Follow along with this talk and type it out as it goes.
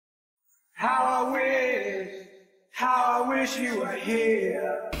How I wish you were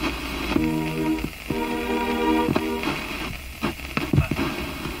here.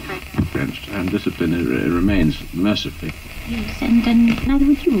 And discipline remains mercifully. Yes, and neither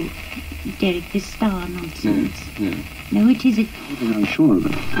would you, Derek, this star nonsense. Yeah. No, it isn't. I'm sure of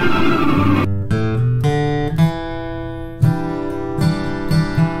it.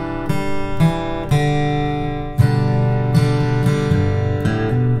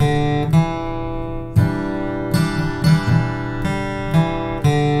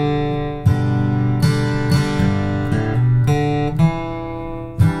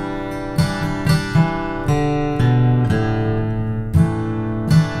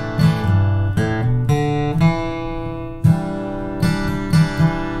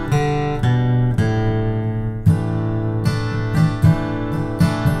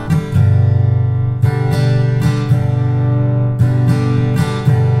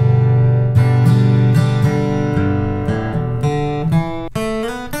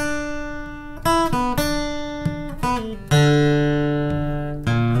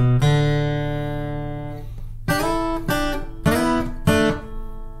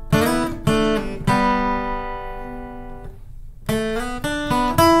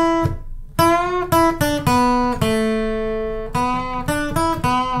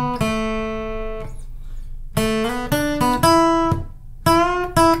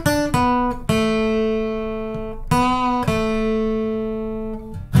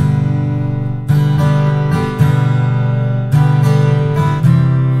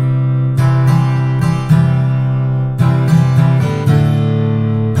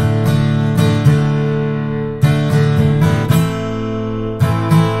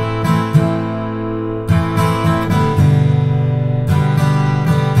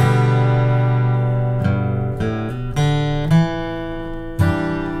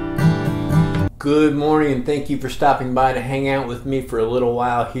 Good morning, and thank you for stopping by to hang out with me for a little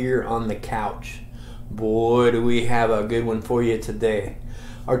while here on the couch. Boy, do we have a good one for you today.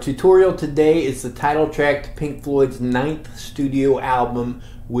 Our tutorial today is the title track to Pink Floyd's 9th studio album,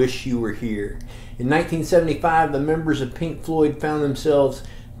 Wish You Were Here. In 1975, the members of Pink Floyd found themselves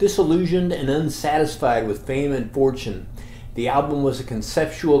disillusioned and unsatisfied with fame and fortune. The album was a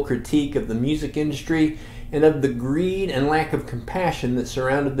conceptual critique of the music industry and of the greed and lack of compassion that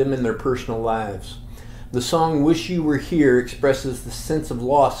surrounded them in their personal lives. The song Wish You Were Here expresses the sense of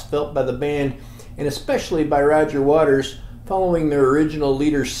loss felt by the band, and especially by Roger Waters, following their original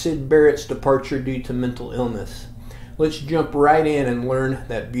leader Syd Barrett's departure due to mental illness. Let's jump right in and learn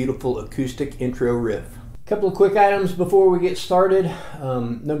that beautiful acoustic intro riff. A couple of quick items before we get started.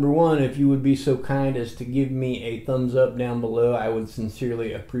 Number one, if you would be so kind as to give me a thumbs up down below, I would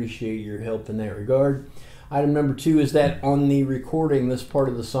sincerely appreciate your help in that regard. Item number two is that on the recording, this part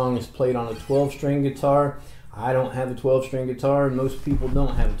of the song is played on a 12-string guitar. I don't have a 12-string guitar, and most people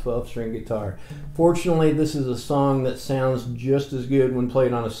don't have a 12-string guitar. Fortunately, this is a song that sounds just as good when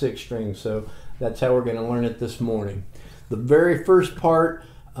played on a 6-string, so that's how we're going to learn it this morning. The very first part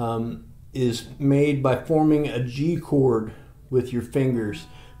is made by forming a G chord with your fingers,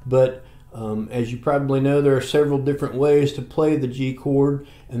 but as you probably know, there are several different ways to play the G chord,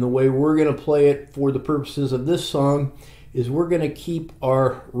 and the way we're going to play it for the purposes of this song is we're going to keep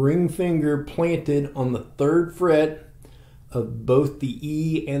our ring finger planted on the 3rd fret of both the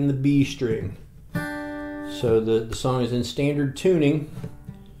E and the B string. So the song is in standard tuning,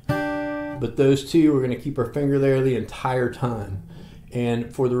 but those two, we're going to keep our finger there the entire time.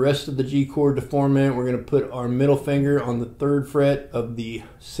 And for the rest of the G chord to form in, we're going to put our middle finger on the 3rd fret of the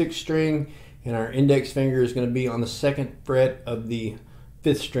 6th string, and our index finger is going to be on the 2nd fret of the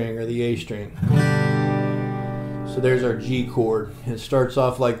 5th string, or the A string. So there's our G chord. It starts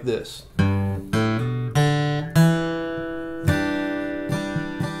off like this.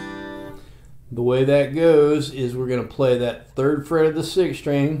 The way that goes is we're going to play that 3rd fret of the 6th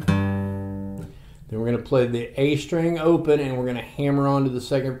string, then we're going to play the A string open, and we're going to hammer onto the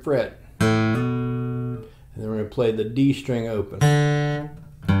 2nd fret. And then we're going to play the D string open. And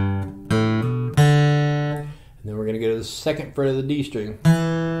then we're going to go to the 2nd fret of the D string.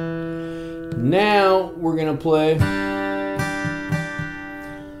 Now we're going to play,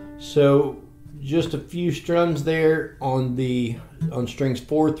 so just a few strums there on strings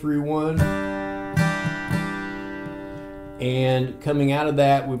 4 through 1. And coming out of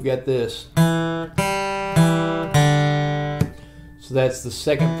that, we've got this. So that's the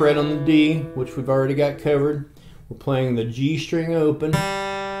 2nd fret on the D, which we've already got covered. We're playing the G string open,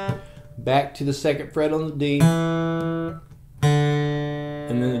 back to the 2nd fret on the D,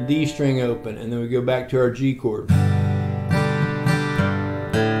 and then the D string open, and then we go back to our G chord.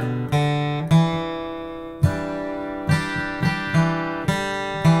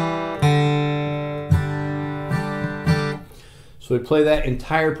 So we play that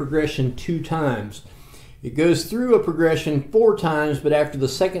entire progression 2 times. It goes through a progression 4 times, but after the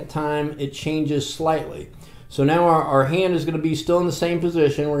second time, it changes slightly. So now our hand is going to be still in the same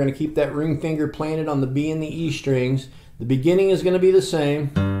position. We're going to keep that ring finger planted on the B and the E strings. The beginning is going to be the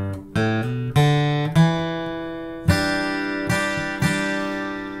same.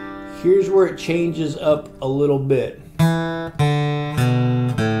 Here's where it changes up a little bit.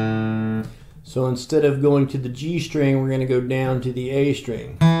 So instead of going to the G string, we're going to go down to the A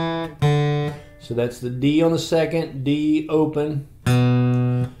string. So that's the D on the second, D open,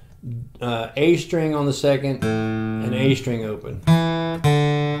 A string on the second, and A string open.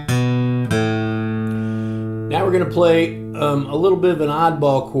 Now we're going to play a little bit of an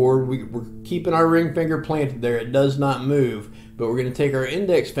oddball chord. We're keeping our ring finger planted there. It does not move. But we're going to take our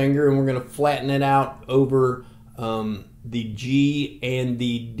index finger and we're going to flatten it out over the G and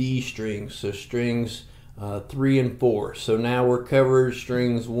the D strings. So strings 3 and 4. So now we're covered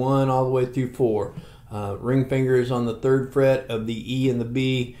strings 1 all the way through 4. Ring finger is on the 3rd fret of the E and the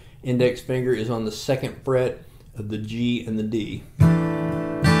B. Index finger is on the 2nd fret of the G and the D.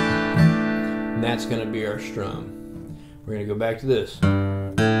 And that's going to be our strum. We're going to go back to this.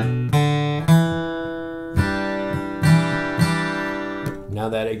 Now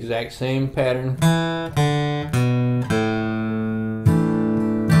that exact same pattern.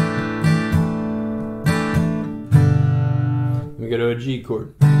 We go to a G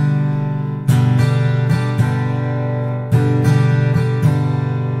chord.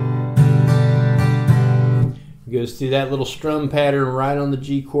 It goes through that little strum pattern right on the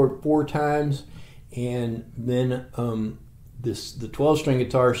G chord 4 times, and then the 12-string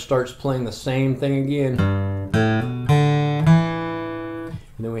guitar starts playing the same thing again.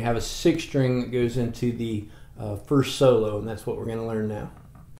 And then we have a 6-string that goes into the first solo, and that's what we're going to learn now.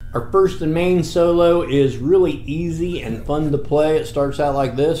 Our first and main solo is really easy and fun to play. It starts out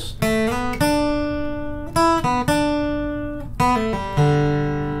like this.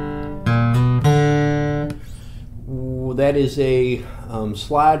 That is a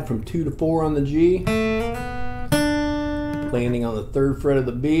slide from 2 to 4 on the G, landing on the 3rd fret of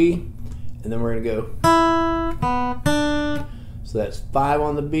the B, and then we're going to go. So that's 5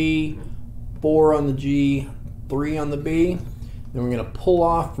 on the B, 4 on the G, 3 on the B. Then we're going to pull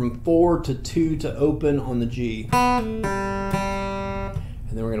off from 4 to 2 to open on the G. And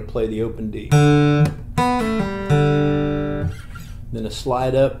then we're going to play the open D. Then a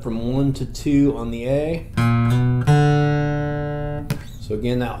slide up from 1 to 2 on the A. So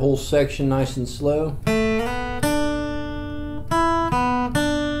again, that whole section nice and slow.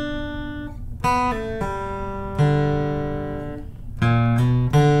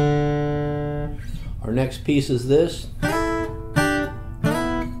 Our next piece is this.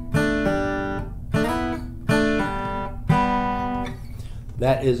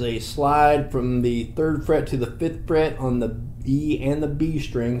 That is a slide from the 3rd fret to the 5th fret on the E and the B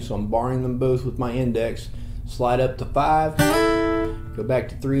string, so I'm barring them both with my index. Slide up to 5, go back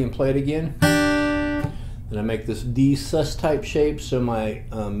to 3 and play it again. Then I make this D sus type shape, so my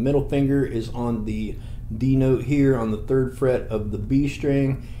middle finger is on the D note here on the 3rd fret of the B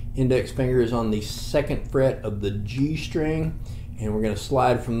string. Index finger is on the 2nd fret of the G string, and we're going to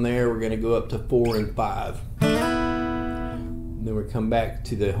slide from there. We're going to go up to 4 and 5. Then we come back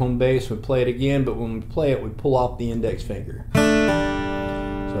to the home base, we play it again, but when we play it, we pull off the index finger.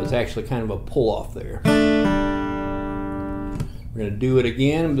 So it's actually kind of a pull off there. We're going to do it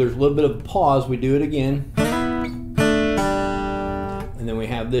again. There's a little bit of a pause. We do it again. And then we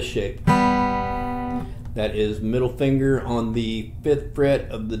have this shape. That is middle finger on the 5th fret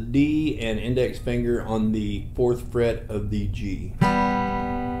of the D and index finger on the 4th fret of the G.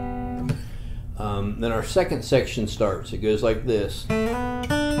 Then our second section starts. It goes like this.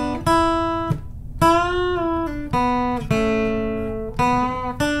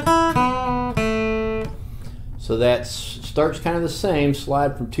 So that starts kind of the same.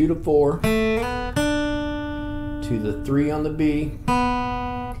 Slide from 2 to 4 to the 3 on the B,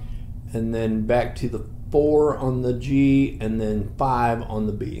 and then back to the 4 on the G, and then 5 on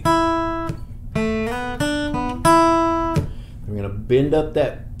the B. We're going to bend up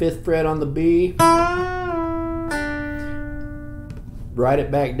that 5th fret on the B, write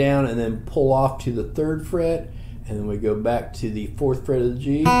it back down, and then pull off to the 3rd fret, and then we go back to the 4th fret of the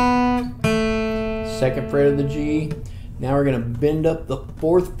G, 2nd fret of the G. Now we're going to bend up the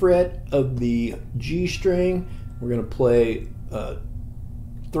 4th fret of the G string. We're going to play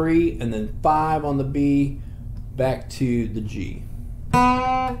 3 and then 5 on the B, back to the G.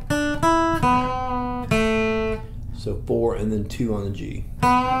 So 4 and then 2 on the G.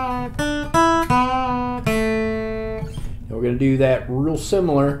 Now we're we're going to do that real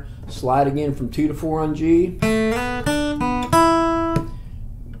similar. Slide again from 2 to 4 on G.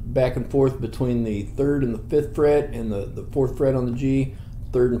 Back and forth between the 3rd and the 5th fret and the 4th fret on the G,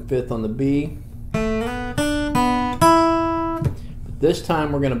 3rd and 5th on the B. But this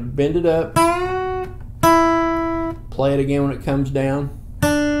time we're going to bend it up, play it again when it comes down,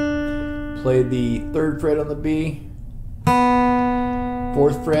 play the 3rd fret on the B,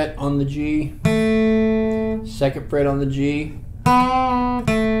 4th fret on the G, 2nd fret on the G,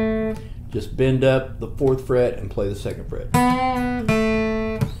 just bend up the 4th fret and play the 2nd fret.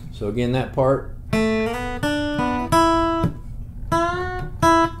 So again, that part. We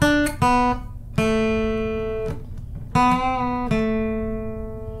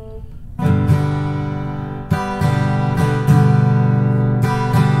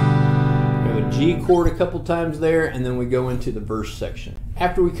have a G chord a couple times there, and then we go into the verse section.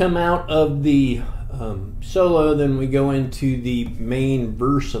 After we come out of the solo, then we go into the main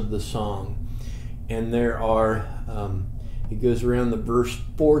verse of the song. And there are it goes around the verse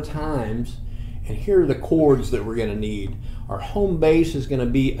 4 times, and here are the chords that we're going to need. Our home bass is going to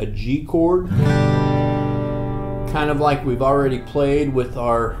be a G chord, kind of like we've already played with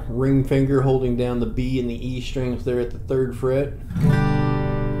our ring finger holding down the B and the E strings there at the 3rd fret.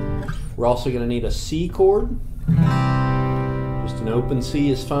 We're also going to need a C chord. Just an open C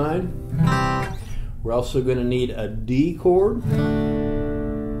is fine. We're also going to need a D chord.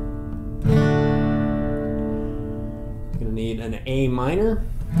 Need an A minor.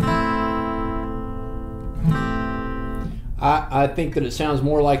 I think that it sounds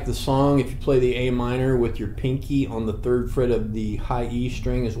more like the song if you play the A minor with your pinky on the 3rd fret of the high E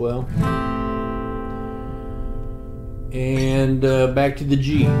string as well. And back to the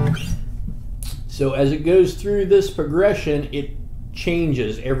G. So as it goes through this progression, it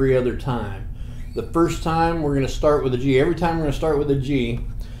changes every other time. The first time we're going to start with a G. Every time we're going to start with a G,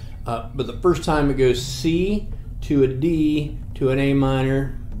 but the first time it goes C to a D to an A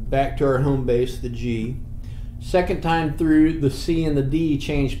minor, back to our home bass, the G. Second time through, the C and the D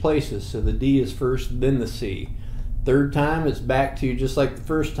change places, so the D is first, then the C. Third time, it's back to just like the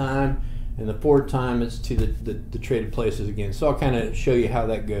first time, and the 4th time, it's to the traded places again. So I'll kind of show you how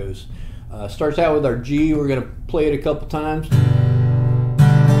that goes. Starts out with our G. We're going to play it a couple times.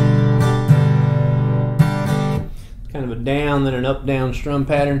 Kind of a down, then an up-down strum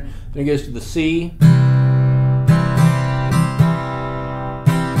pattern. Then it goes to the C.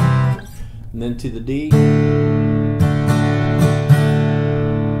 And then to the D.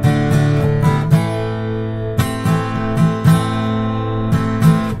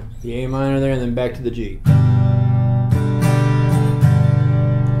 The A minor there, and then back to the G.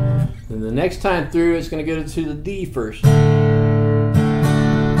 Then the next time through, it's going to go to the D first. The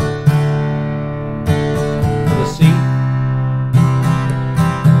C.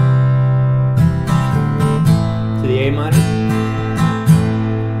 To the A minor.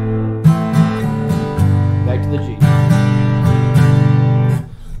 The G.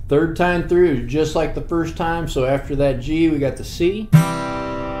 Third time through, just like the first time, so after that G, we got the C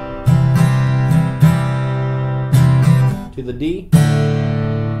to the D,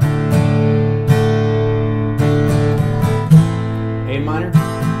 A minor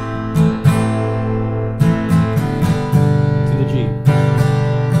to the G.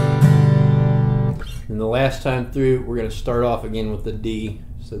 And the last time through, we're going to start off again with the D,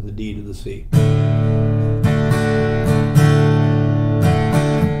 so the D to the C.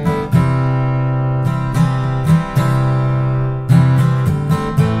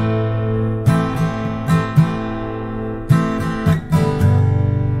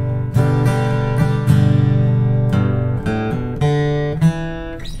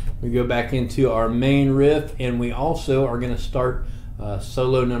 Go back into our main riff, and we also are going to start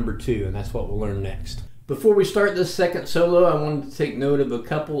solo number 2, and that's what we'll learn next. Before we start this second solo, I wanted to take note of a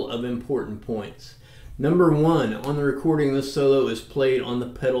couple of important points. Number 1, on the recording, this solo is played on the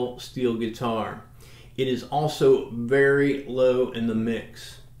pedal steel guitar. It is also very low in the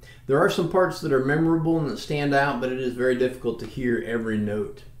mix. There are some parts that are memorable and that stand out, but it is very difficult to hear every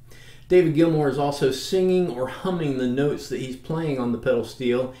note. David Gilmour is also singing or humming the notes that he's playing on the pedal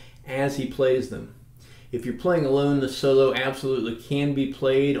steel as he plays them. If you're playing alone, the solo absolutely can be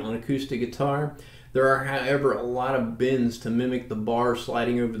played on acoustic guitar. There are, however, a lot of bends to mimic the bar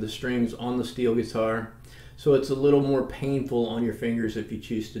sliding over the strings on the steel guitar, so it's a little more painful on your fingers if you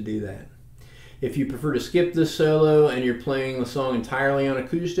choose to do that. If you prefer to skip this solo and you're playing the song entirely on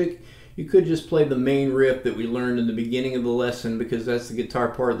acoustic, you could just play the main riff that we learned in the beginning of the lesson, because that's the guitar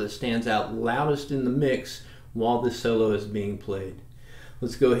part that stands out loudest in the mix while this solo is being played.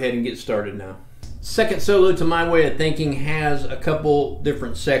 Let's go ahead and get started now. Second solo, to my way of thinking, has a couple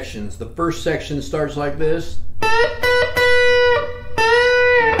different sections. The first section starts like this.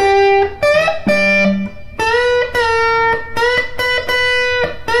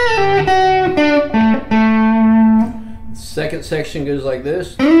 The second section goes like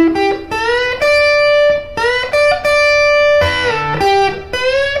this.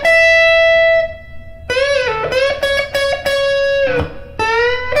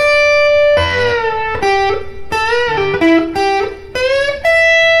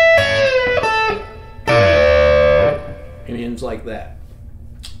 Like that.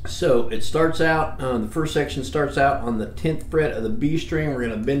 So it starts out, the first section starts out on the 10th fret of the B string. We're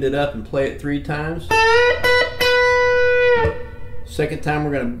going to bend it up and play it 3 times. Second time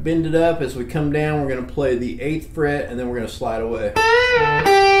we're going to bend it up. As we come down, we're going to play the 8th fret, and then we're going to slide away.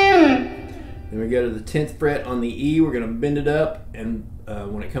 Then we go to the 10th fret on the E. We're going to bend it up, and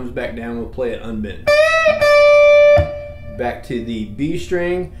when it comes back down, we'll play it unbent. Back to the B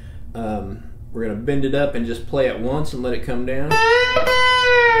string. We're going to bend it up and just play it once and let it come down.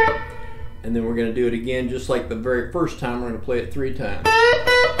 And then we're going to do it again just like the very first time. We're going to play it 3 times.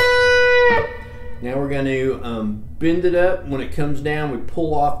 Now we're going to bend it up. When it comes down, we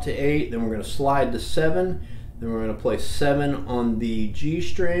pull off to 8. Then we're going to slide to 7. Then we're going to play 7 on the G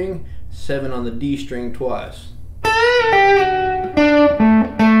string, 7 on the D string twice.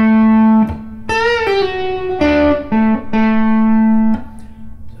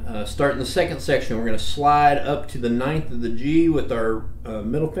 Starting the second section, we're going to slide up to the 9th of the G with our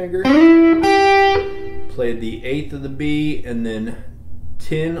middle finger, play the 8th of the B, and then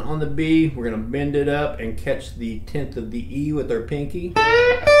 10 on the B. We're going to bend it up and catch the 10th of the E with our pinky.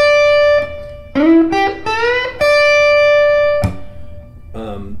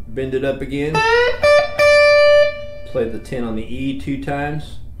 Bend it up again, play the 10 on the E 2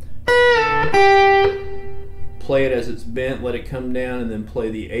 times. Play it as it's bent, let it come down, and then play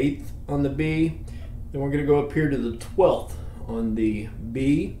the 8th on the B. Then we're going to go up here to the 12th on the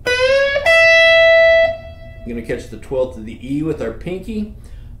B. We're going to catch the 12th of the E with our pinky.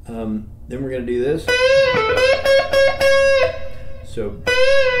 Then we're going to do this. So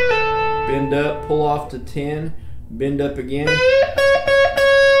bend up, pull off to 10, bend up again,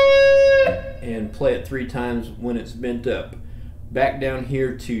 and play it 3 times when it's bent up. Back down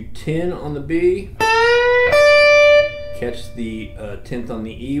here to 10 on the B. Catch the 10th on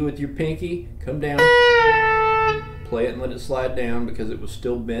the E with your pinky, come down, play it and let it slide down because it was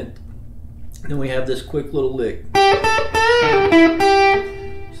still bent. Then we have this quick little lick.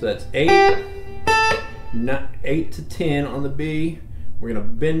 So that's 8 to 10 on the B. We're going to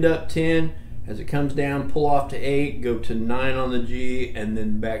bend up 10. As it comes down, pull off to 8, go to 9 on the G, and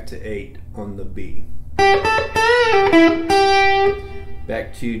then back to 8 on the B.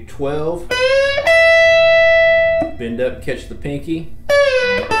 Back to 12. Bend up, catch the pinky,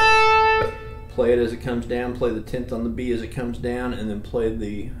 play it as it comes down, play the 10th on the B as it comes down, and then play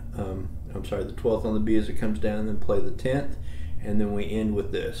the, the 12th on the B as it comes down, and then play the 10th, and then we end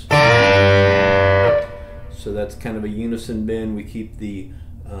with this. So that's kind of a unison bend. We keep the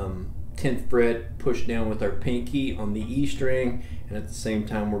 10th fret pushed down with our pinky on the E string, and at the same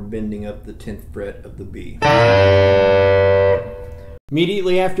time we're bending up the 10th fret of the B.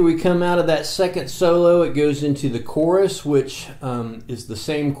 Immediately after we come out of that second solo, it goes into the chorus, which is the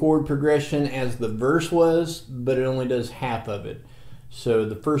same chord progression as the verse was, but it only does half of it. So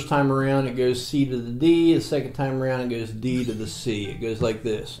the first time around it goes C to the D, the second time around it goes D to the C. It goes like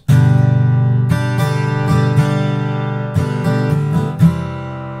this.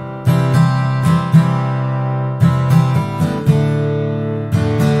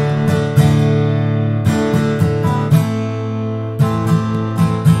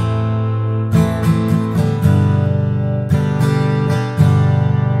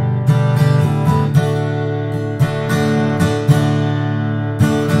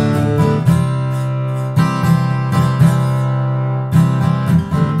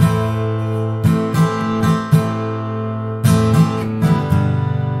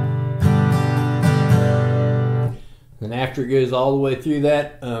 After it goes all the way through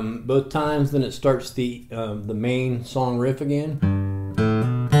that both times, then it starts the main song riff again.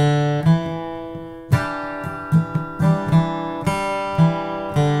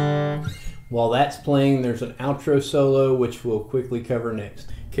 While that's playing, there's an outro solo which we'll quickly cover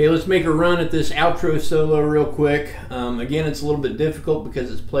next. Okay, let's make a run at this outro solo real quick. Again, it's a little bit difficult because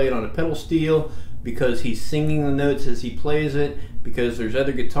it's played on a pedal steel, because he's singing the notes as he plays it, because there's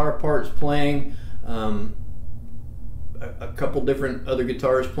other guitar parts playing. A couple different other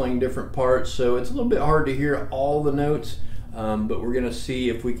guitars playing different parts, so it's a little bit hard to hear all the notes. but we're going to see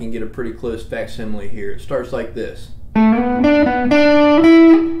if we can get a pretty close facsimile here. It starts like this.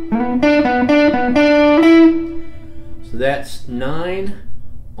 So that's 9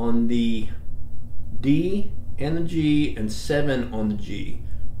 on the D and the G, and 7 on the G.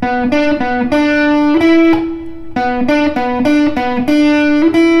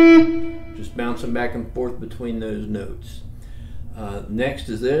 Just bouncing back and forth between those notes. Next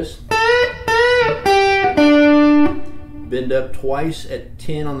is this. Bend up twice at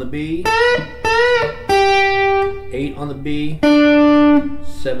 10 on the B, 8 on the B,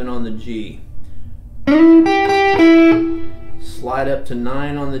 7 on the G. Slide up to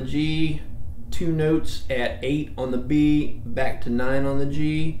 9 on the G, 2 notes at 8 on the B, back to 9 on the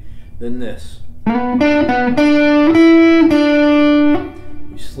G, then this.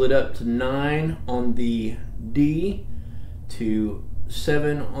 We slid up to 9 on the D, to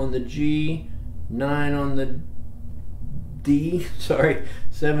 7 on the G, 9 on the D,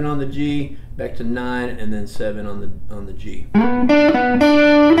 7 on the G, back to 9, and then 7 on the G.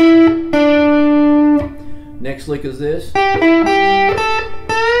 Next lick is this.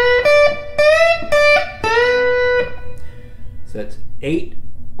 So that's 8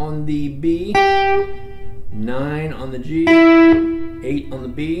 on the B, 9 on the G, 8 on the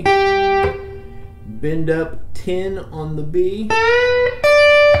B, bend up 10 on the B,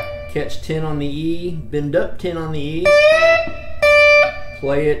 catch 10 on the E, bend up 10 on the E,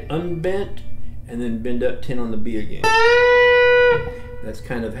 play it unbent, and then bend up 10 on the B again. That's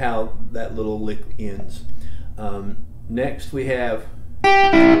kind of how that little lick ends. Next we have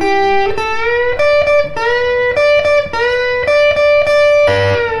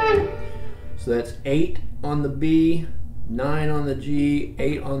so that's 8 on the B, 9 on the G,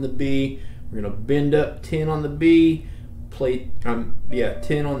 8 on the B. We're going to bend up 10 on the B, play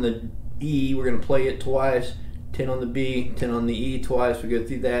 10 on the E. We're going to play it twice. 10 on the B, 10 on the E twice. We go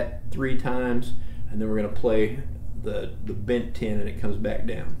through that 3 times, and then we're going to play the bent 10, and it comes back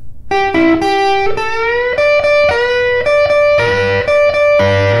down.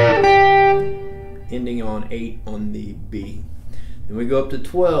 Ending on 8 on the B. Then we go up to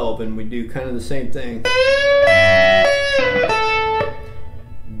 12, and we do kind of the same thing.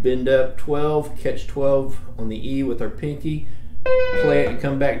 Bend up 12, catch 12 on the E with our pinky, play it and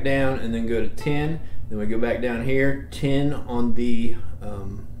come back down, and then go to 10. Then we go back down here, 10 on the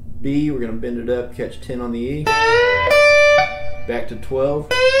B, we're going to bend it up, catch 10 on the E, back to 12,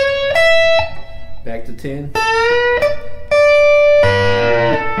 back to 10.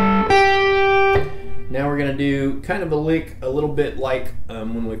 Now we're going to do kind of a lick a little bit like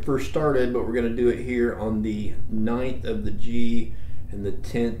when we first started, but we're going to do it here on the 9th of the G and the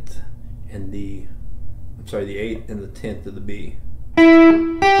 10th and the 8th and the 10th of the B.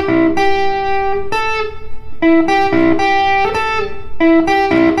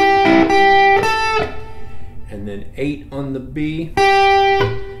 And then 8 on the B, 9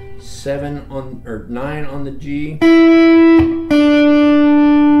 on the G.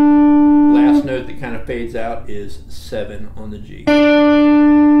 Last note that kind of fades out is 7 on the G.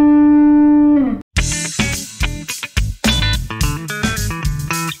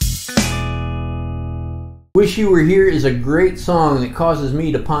 Wish You Were Here is a great song that causes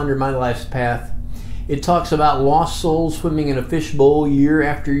me to ponder my life's path. It talks about lost souls swimming in a fishbowl year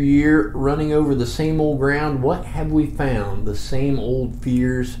after year, running over the same old ground. What have we found? The same old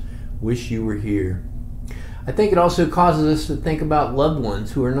fears. Wish you were here. I think it also causes us to think about loved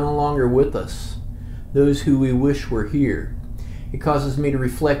ones who are no longer with us, those who we wish were here. It causes me to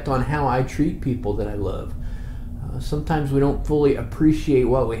reflect on how I treat people that I love. Sometimes we don't fully appreciate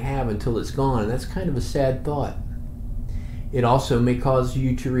what we have until it's gone, and that's kind of a sad thought. It also may cause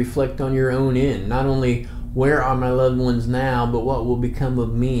you to reflect on your own end, not only where are my loved ones now, but what will become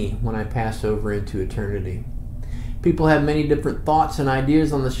of me when I pass over into eternity. People have many different thoughts and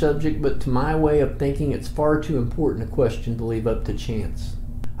ideas on the subject, but to my way of thinking, it's far too important a question to leave up to chance.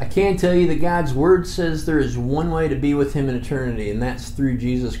 I can tell you that God's Word says there is one way to be with Him in eternity, and that's through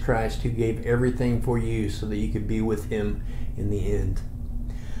Jesus Christ, who gave everything for you so that you could be with Him in the end.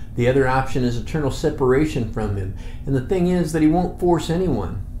 The other option is eternal separation from Him, and the thing is that He won't force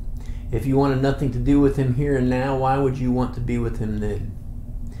anyone. If you wanted nothing to do with Him here and now, why would you want to be with Him then?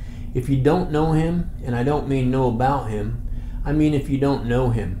 If you don't know Him, and I don't mean know about Him, I mean if you don't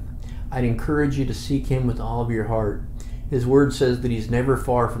know Him, I'd encourage you to seek Him with all of your heart. His Word says that He's never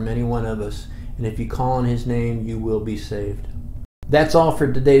far from any one of us, and if you call on His name, you will be saved. That's all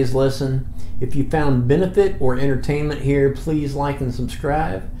for today's lesson. If you found benefit or entertainment here, please like and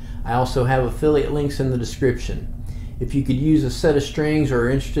subscribe. I also have affiliate links in the description. If you could use a set of strings or are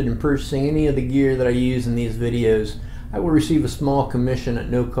interested in purchasing any of the gear that I use in these videos, I will receive a small commission at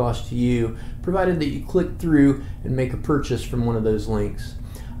no cost to you, provided that you click through and make a purchase from one of those links.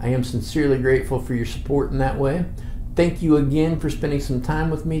 I am sincerely grateful for your support in that way. Thank you again for spending some time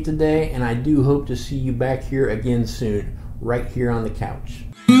with me today, and I do hope to see you back here again soon, right here on the couch.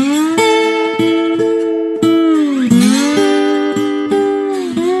 I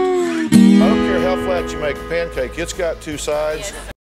don't care how flat you make a pancake, it's got two sides.